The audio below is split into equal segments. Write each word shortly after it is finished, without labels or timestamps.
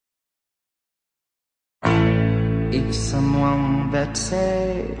If someone that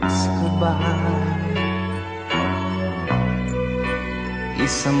says goodbye is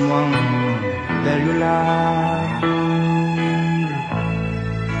someone that you love,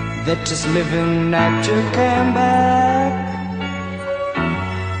 that is living that you came back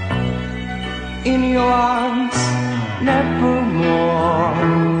in your arms nevermore.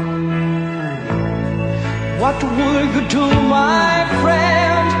 What would you do, my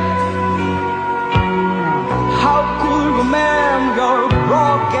friend? How could you mend your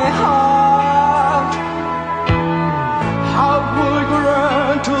broken heart? How could you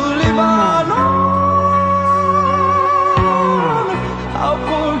learn to live alone? How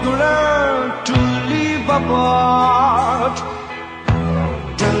could you learn to live apart?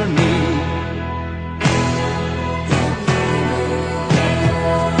 Tell me.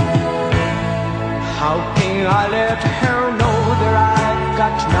 How can I let her know that I've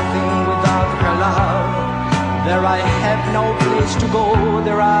got nothing without her love? There I have no place to go,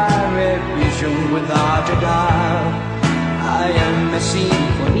 there I a vision without a doubt. I am a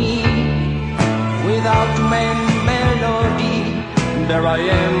symphony without melody. There I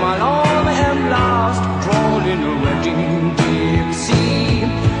am alone and lost, drawn in a raging deep sea.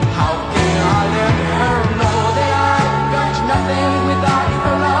 How can I let her know that I've got nothing without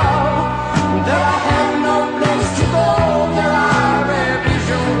her love? There I have no place to go, there I a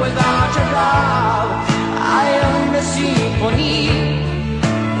vision without a doubt. I am a symphony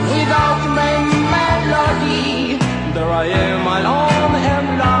without melody. There I am alone and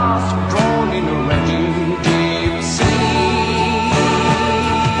lost, drawn in a raging deep sea.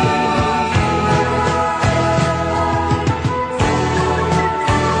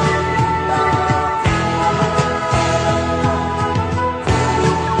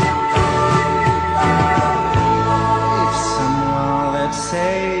 If someone that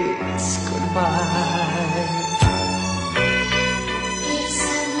says goodbye,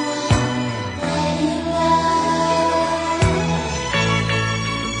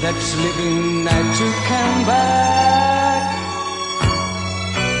 that's living that you come back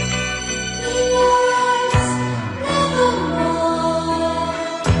in your eyes nevermore.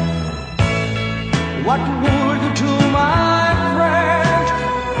 What would you do, my friend?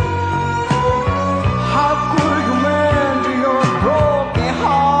 How could you mend your broken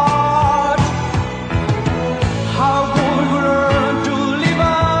heart? How could you learn to live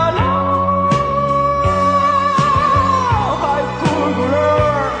alone? How could you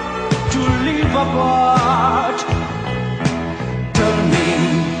learn to live apart? Tell me.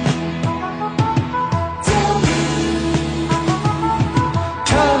 Tell me.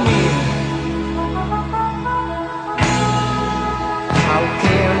 Tell me. How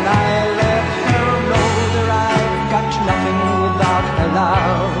can I let her know that I've got nothing without her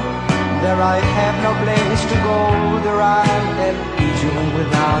love? There I have no place to go, there I have vision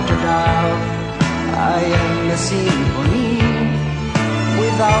without a doubt. I am a symphony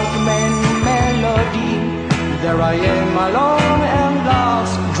without melody. There I am alone and